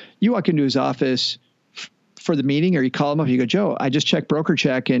Joe, you walk into his office for the meeting, or you call him up, you go, Joe, I just checked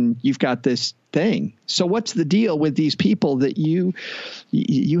BrokerCheck and you've got this thing. So what's the deal with these people that you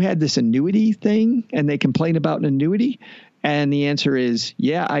had this annuity thing and they complained about an annuity? And the answer is,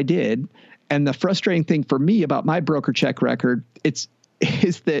 yeah, I did. And the frustrating thing for me about my BrokerCheck record, is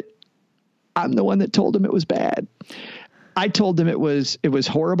that I'm the one that told them it was bad. I told them it was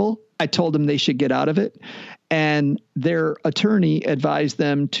horrible. I told them they should get out of it. And their attorney advised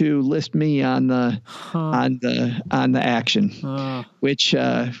them to list me on the action, which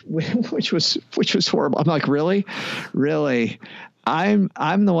was horrible. I'm like, really?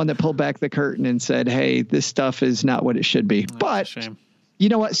 I'm the one that pulled back the curtain and said, hey, this stuff is not what it should be. That's but a shame. You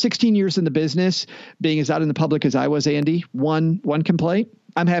know what? 16 years in the business, being as out in the public as I was, Andy, one complaint.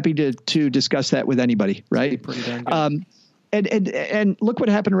 I'm happy to discuss that with anybody, right? Pretty darn good. And look what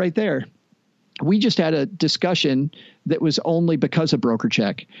happened right there. We just had a discussion that was only because of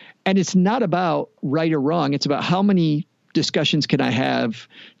BrokerCheck. And it's not about right or wrong. It's about how many discussions can I have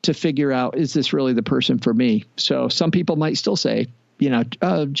to figure out, is this really the person for me? So some people might still say,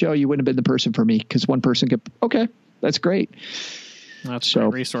 Joe, you wouldn't have been the person for me, because one person could, okay, that's great. That's a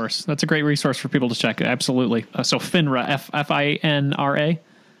great resource. That's a great resource for people to check. Absolutely. So FINRA, FINRA?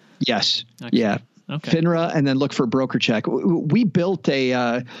 Yes. Excellent. Yeah. Okay. FINRA, and then look for BrokerCheck. We built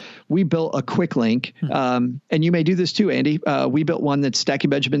a quick link, and you may do this too, Andy. We built one that's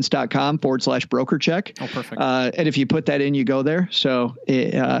stackingbenjamins.com/BrokerCheck. Oh, perfect. And if you put that in, you go there. So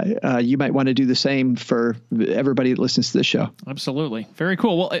you might want to do the same for everybody that listens to this show. Absolutely. Very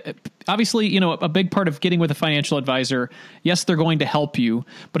cool. Well, obviously, a big part of getting with a financial advisor, yes, they're going to help you,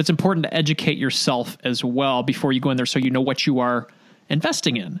 but it's important to educate yourself as well before you go in there, so you know what you are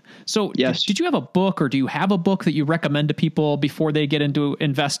investing in. So yes. Did you have a book, or do you have a book that you recommend to people before they get into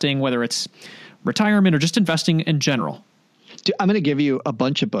investing, whether it's retirement or just investing in general? Dude, I'm going to give you a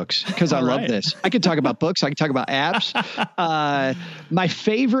bunch of books because I love this. I can talk about books. I can talk about apps. My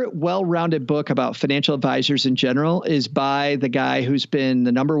favorite well-rounded book about financial advisors in general is by the guy who's been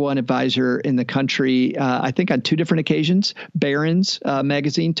the number one advisor in the country, I think on 2 different occasions. Barron's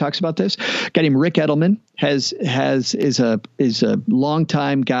magazine talks about this. A guy named Rick Edelman is a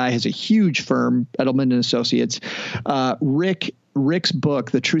longtime guy, has a huge firm, Edelman and Associates. Rick's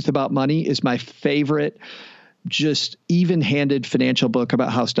book, The Truth About Money, is my favorite, just even-handed financial book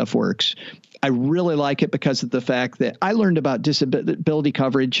about how stuff works. I really like it because of the fact that I learned about disability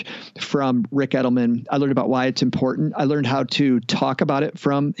coverage from Rick Edelman. I learned about why it's important. I learned how to talk about it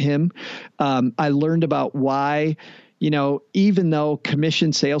from him. I learned about why, even though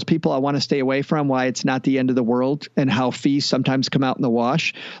commission salespeople I want to stay away from, why it's not the end of the world, and how fees sometimes come out in the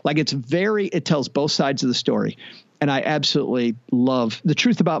wash. Like it tells both sides of the story. And I absolutely love The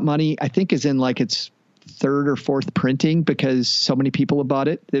Truth About Money. I think is in like its 3rd or 4th printing because so many people have bought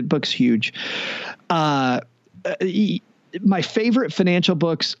it. The book's huge. My favorite financial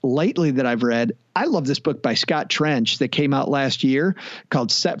books lately that I've read, I love this book by Scott Trench that came out last year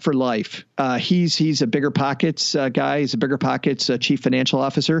called Set for Life. He's a Bigger Pockets guy. He's a Bigger Pockets chief financial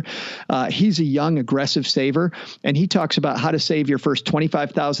officer. He's a young, aggressive saver, and he talks about how to save your first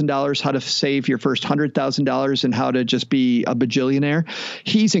 $25,000, how to save your first $100,000, and how to just be a bajillionaire.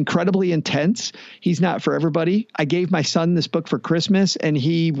 He's incredibly intense. He's not for everybody. I gave my son this book for Christmas, and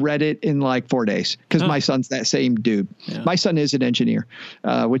he read it in like 4 days because my son's that same dude. Yeah. My son is an engineer,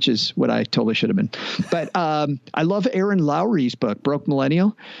 which is what I totally should have been. But I love Aaron Lowry's book, Broke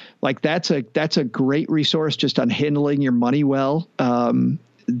Millennial. Like that's a great resource just on handling your money well.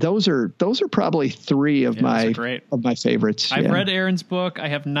 Those are probably three of my favorites. I've read Aaron's book. I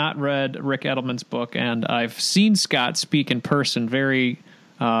have not read Rick Edelman's book, and I've seen Scott speak in person. Very,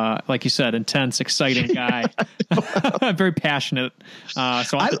 like you said, intense, exciting guy. Very passionate. So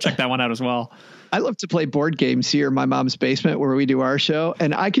I'll have to check that one out as well. I love to play board games here in my mom's basement where we do our show.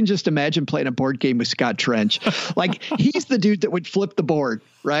 And I can just imagine playing a board game with Scott Trench. Like he's the dude that would flip the board,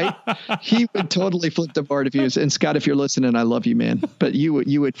 right? He would totally flip the board if he was. And Scott, if you're listening, I love you, man. But you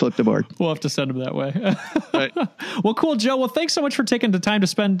would flip the board. We'll have to send him that way. Right. Well, cool, Joe. Well, thanks so much for taking the time to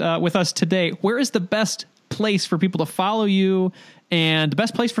spend with us today. Where is the best place for people to follow you and the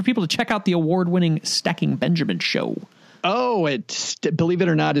best place for people to check out the award-winning Stacking Benjamin show? Oh, it's, believe it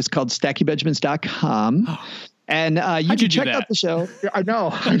or not, it's called stackingbenjamins.com. And you can check out the show. I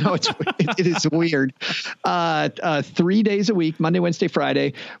know it is weird. 3 days a week, Monday, Wednesday,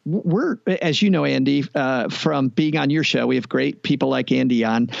 Friday. We're, as you know, Andy, from being on your show, we have great people like Andy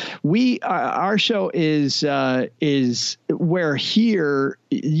on. Our show is where here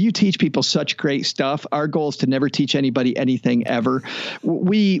you teach people such great stuff. Our goal is to never teach anybody anything ever.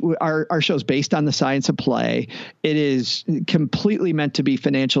 Our show is based on the science of play. It is completely meant to be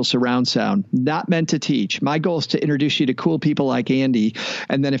financial surround sound, not meant to teach. My goal is to introduce you to cool people like Andy.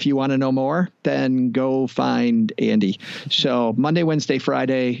 And then if you want to know more, then go find Andy. So Monday, Wednesday,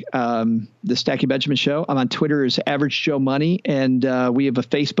 Friday, the Stacking Benjamin show. I'm on Twitter as Average Joe Money. And we have a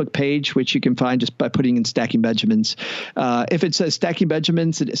Facebook page, which you can find just by putting in Stacking Benjamins. If it says Stacking Benjamins,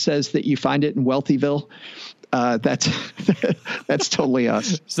 it says that you find it in Wealthyville. That's totally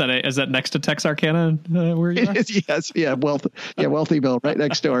us. Is that next to Texarkana? Where you are? Yes. Yeah. Wealthyville, right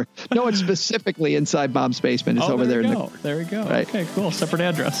next door. No, it's specifically inside Mom's basement. It's over there. There we go. Right. Okay, cool. Separate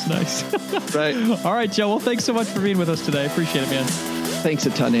address. Nice. Right. All right, Joe. Well, thanks so much for being with us today. Appreciate it, man. Thanks a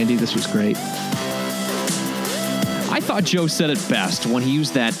ton, Andy. This was great. I thought Joe said it best when he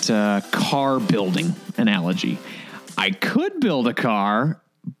used that car building analogy. I could build a car,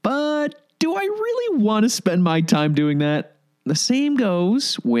 but do I really want to spend my time doing that? The same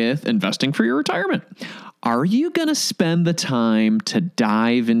goes with investing for your retirement. Are you going to spend the time to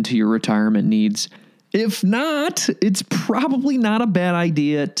dive into your retirement needs? If not, it's probably not a bad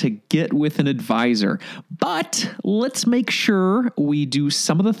idea to get with an advisor. But let's make sure we do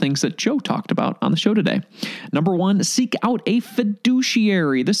some of the things that Joe talked about on the show today. Number one, seek out a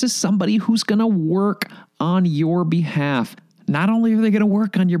fiduciary. This is somebody who's going to work on your behalf. Not only are they going to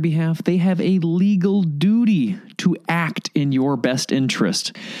work on your behalf, they have a legal duty to act in your best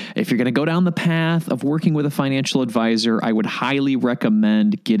interest. If you're going to go down the path of working with a financial advisor, I would highly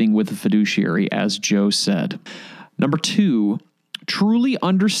recommend getting with a fiduciary, as Joe said. Number two, truly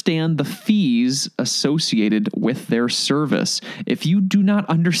understand the fees associated with their service. If you do not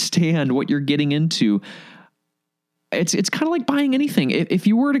understand what you're getting into, it's kind of like buying anything. If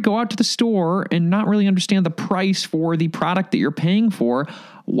you were to go out to the store and not really understand the price for the product that you're paying for,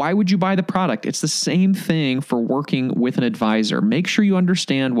 why would you buy the product? It's the same thing for working with an advisor. Make sure you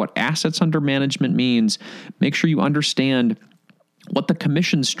understand what assets under management means. Make sure you understand what the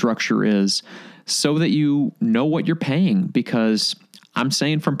commission structure is so that you know what you're paying, because I'm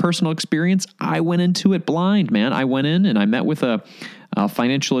saying from personal experience, I went into it blind, man. I went in and I met with a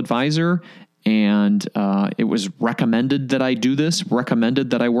financial advisor, and it was recommended that I do this, recommended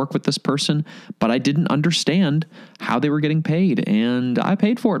that I work with this person, but I didn't understand how they were getting paid, and I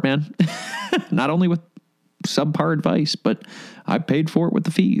paid for it, man. Not only with subpar advice, but I paid for it with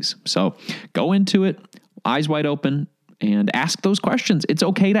the fees. So go into it, eyes wide open, and ask those questions. It's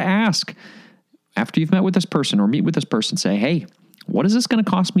okay to ask. After you've met with this person or meet with this person, say, hey, what is this going to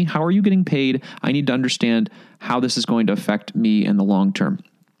cost me? How are you getting paid? I need to understand how this is going to affect me in the long term.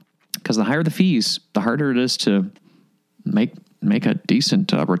 Because the higher the fees, the harder it is to make a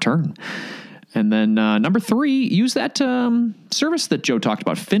decent return. And then number three, use that service that Joe talked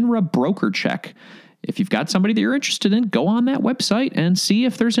about, FINRA Broker Check. If you've got somebody that you're interested in, go on that website and see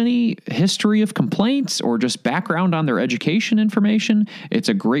if there's any history of complaints or just background on their education information. It's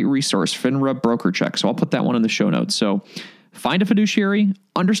a great resource, FINRA Broker Check. So I'll put that one in the show notes. So find a fiduciary,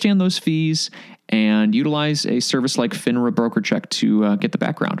 understand those fees, and utilize a service like FINRA BrokerCheck to get the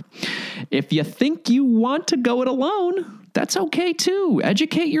background. If you think you want to go it alone, that's okay too.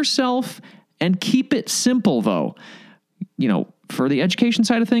 Educate yourself and keep it simple, though. For the education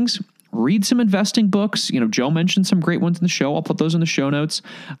side of things, read some investing books. Joe mentioned some great ones in the show. I'll put those in the show notes.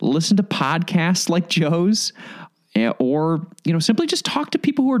 Listen to podcasts like Joe's, or, simply just talk to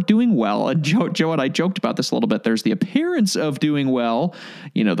people who are doing well. And Joe and I joked about this a little bit. There's the appearance of doing well,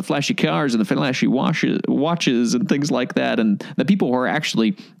 the flashy cars and the flashy watches and things like that. And the people who are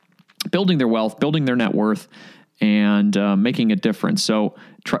actually building their wealth, building their net worth, and making a difference. So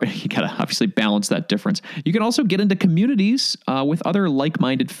you got to obviously balance that difference. You can also get into communities with other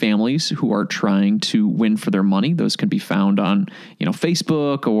like-minded families who are trying to win for their money. Those can be found on,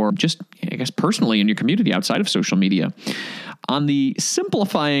 Facebook, or just, personally in your community outside of social media. On the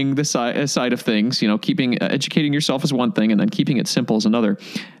simplifying the side of things, educating yourself is one thing, and then keeping it simple is another.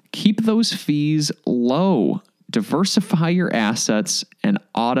 Keep those fees low. Diversify your assets and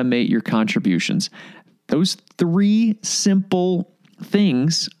automate your contributions. Those 3 simple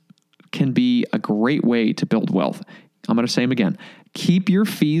things can be a great way to build wealth. I'm going to say them again. Keep your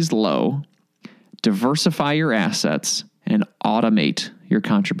fees low, diversify your assets, and automate your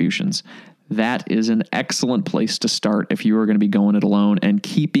contributions. That is an excellent place to start if you are going to be going it alone and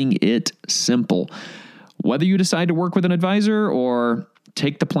keeping it simple. Whether you decide to work with an advisor or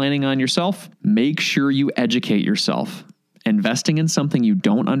take the planning on yourself, make sure you educate yourself. Investing in something you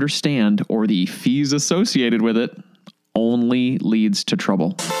don't understand or the fees associated with it only leads to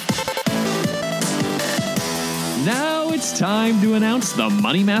trouble. Now it's time to announce the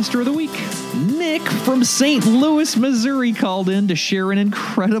Money Master of the Week. Nick from St. Louis, Missouri called in to share an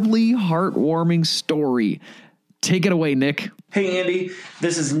incredibly heartwarming story. Take it away, Nick. Hey, Andy.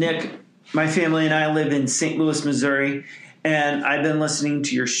 This is Nick. My family and I live in St. Louis, Missouri, and I've been listening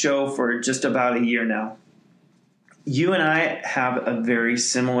to your show for just about a year now. You and I have a very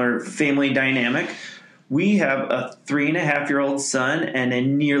similar family dynamic. We have a 3.5-year-old son and a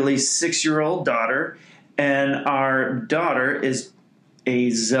nearly 6-year-old daughter, and our daughter is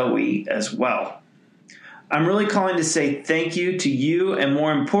a Zoe as well. I'm really calling to say thank you to you, and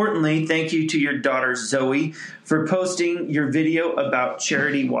more importantly, thank you to your daughter Zoe for posting your video about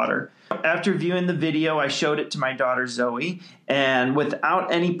charity water. After viewing the video, I showed it to my daughter Zoe, and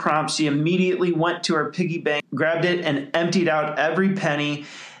without any prompts, she immediately went to her piggy bank, grabbed it, and emptied out every penny,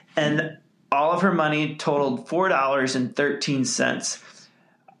 and all of her money totaled $4.13.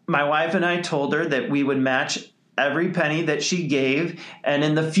 My wife and I told her that we would match every penny that she gave, and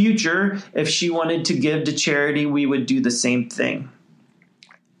in the future, if she wanted to give to charity, we would do the same thing.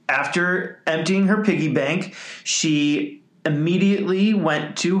 After emptying her piggy bank, she immediately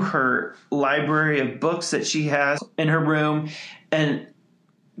went to her library of books that she has in her room and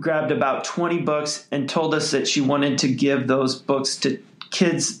grabbed about 20 books and told us that she wanted to give those books to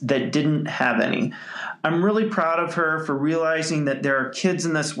kids that didn't have any. I'm really proud of her for realizing that there are kids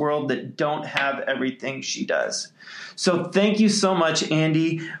in this world that don't have everything she does. So thank you so much,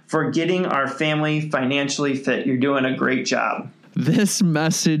 Andy, for getting our family financially fit. You're doing a great job. This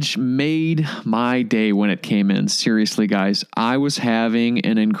message made my day when it came in. Seriously, guys, I was having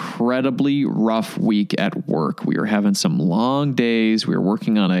an incredibly rough week at work. We were having some long days. We were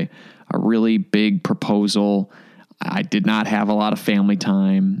working on a really big proposal. I did not have a lot of family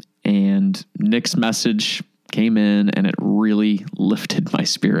time, and Nick's message came in and it really lifted my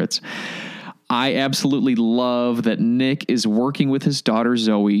spirits. I absolutely love that Nick is working with his daughter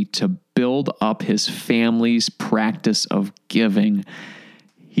Zoe to build up his family's practice of giving.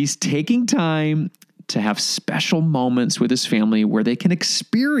 He's taking time to have special moments with his family where they can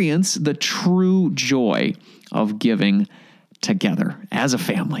experience the true joy of giving together as a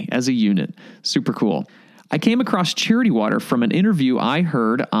family, as a unit. Super cool. I came across charity water from an interview I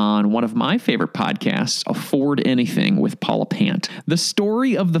heard on one of my favorite podcasts, Afford Anything with Paula Pant. The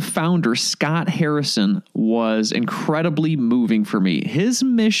story of the founder, Scott Harrison, was incredibly moving for me. His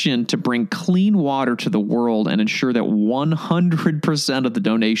mission to bring clean water to the world and ensure that 100% of the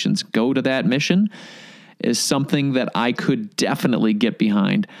donations go to that mission is something that I could definitely get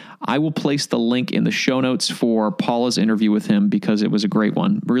behind. I will place the link in the show notes for Paula's interview with him because it was a great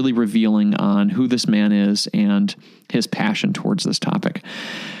one, really revealing on who this man is and his passion towards this topic.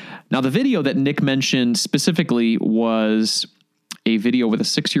 Now, the video that Nick mentioned specifically was a video with a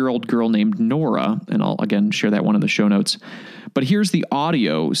 6-year-old girl named Nora, and I'll again share that one in the show notes. But here's the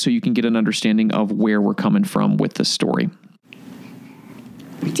audio so you can get an understanding of where we're coming from with this story.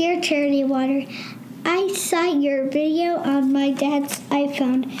 Dear Charity Water, I saw your video on my dad's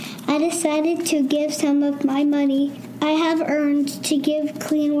iPhone. I decided to give some of my money I have earned to give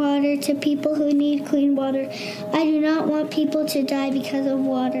clean water to people who need clean water. I do not want people to die because of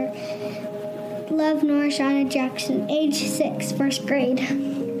water. Love, Nora Shauna Jackson, age 6, first grade.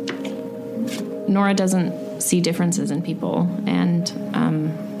 Nora doesn't see differences in people, and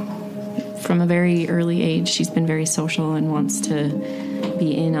from a very early age, she's been very social and wants to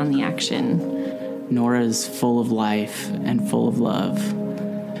be in on the action. Nora's full of life and full of love.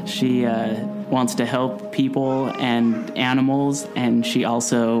 She wants to help people and animals, and she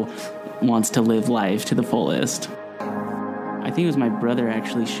also wants to live life to the fullest. I think it was my brother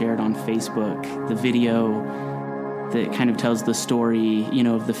actually shared on Facebook the video that kind of tells the story,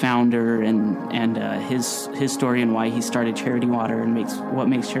 of the founder and his story and why he started Charity Water and what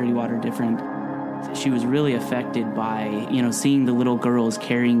makes Charity Water different. She was really affected by, seeing the little girls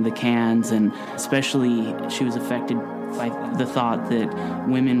carrying the cans, and especially she was affected by the thought that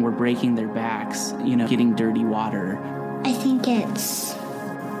women were breaking their backs, getting dirty water. I think it's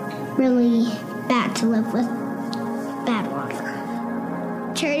really bad to live with bad water.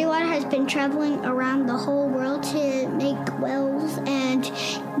 Charity Water has been traveling around the whole world to make wells and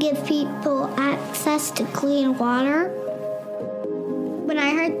give people access to clean water. When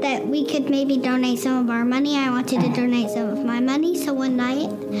I heard that we could maybe donate some of our money, I wanted to donate some of my money. So one night,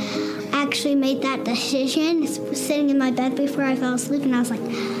 I actually made that decision, sitting in my bed before I fell asleep, and I was like,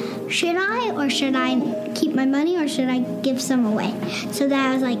 should I keep my money, or should I give some away? So that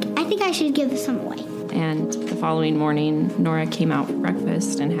I was like, I think I should give some away. And the following morning, Nora came out for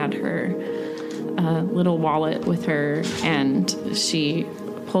breakfast and had her little wallet with her, and she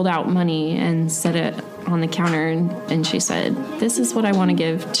pulled out money and set it on the counter, and she said, "This is what I want to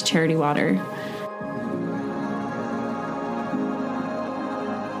give to Charity Water."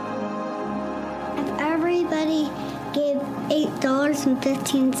 If everybody gave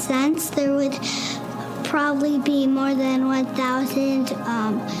 $8.15, there would probably be more than 1,000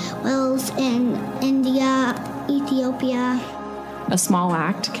 wells in India, Ethiopia. A small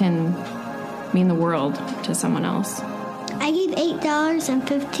act can mean the world to someone else. I gave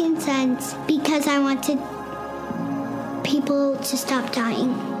 $8.15 because I wanted people to stop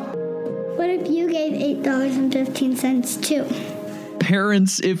dying. What if you gave $8.15 too?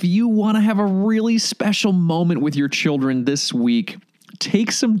 Parents, if you want to have a really special moment with your children this week,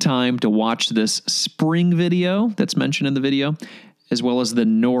 take some time to watch this spring video that's mentioned in the video, as well as the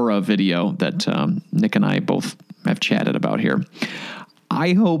Nora video that Nick and I both have chatted about here.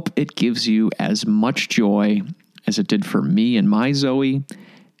 I hope it gives you as much joy as it did for me and my Zoe,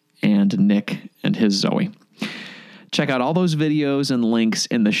 and Nick and his Zoe. Check out all those videos and links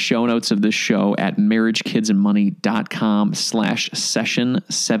in the show notes of this show at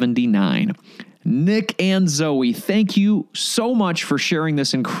marriagekidsandmoney.com/session79. Nick and Zoe, thank you so much for sharing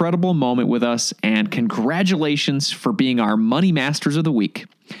this incredible moment with us, and congratulations for being our Money Masters of the Week.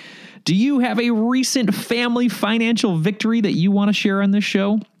 Do you have a recent family financial victory that you want to share on this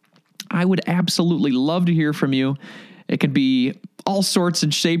show? I would absolutely love to hear from you. It can be all sorts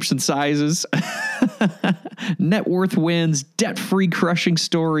and shapes and sizes. Net worth wins, debt-free crushing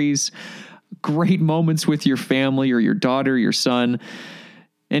stories, great moments with your family or your daughter, your son.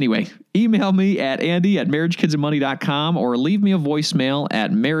 Anyway, email me at andy@marriagekidsandmoney.com or leave me a voicemail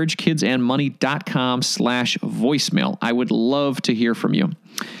at marriagekidsandmoney.com/voicemail. I would love to hear from you.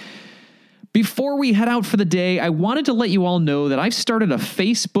 Before we head out for the day, I wanted to let you all know that I've started a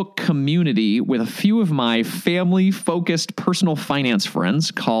Facebook community with a few of my family-focused personal finance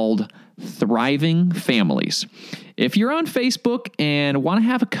friends called Thriving Families. If you're on Facebook and want to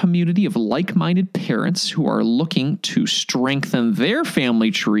have a community of like-minded parents who are looking to strengthen their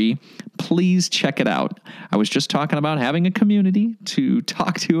family tree, please check it out. I was just talking about having a community to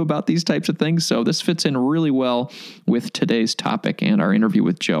talk to about these types of things, so this fits in really well with today's topic and our interview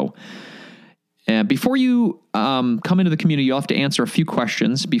with Joe. Before you come into the community, you'll have to answer a few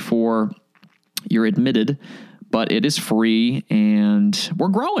questions before you're admitted, but it is free and we're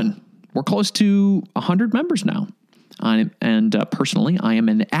growing. We're close to 100 members now. Personally, I am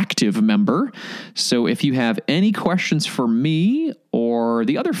an active member. So if you have any questions for me or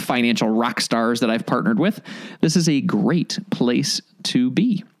the other financial rock stars that I've partnered with, this is a great place to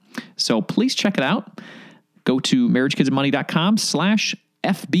be. So please check it out. Go to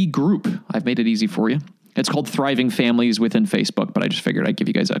marriagekidsandmoney.com/FB group. I've made it easy for you. It's called Thriving Families within Facebook, but I just figured I'd give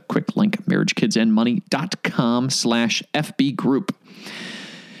you guys a quick link, marriagekidsandmoney.com/FB group.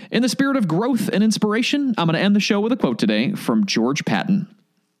 In the spirit of growth and inspiration, I'm going to end the show with a quote today from George Patton.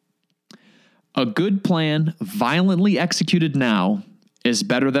 "A good plan violently executed now is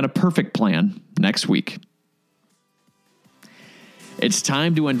better than a perfect plan next week." It's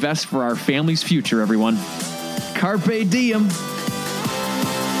time to invest for our family's future, everyone. Carpe diem.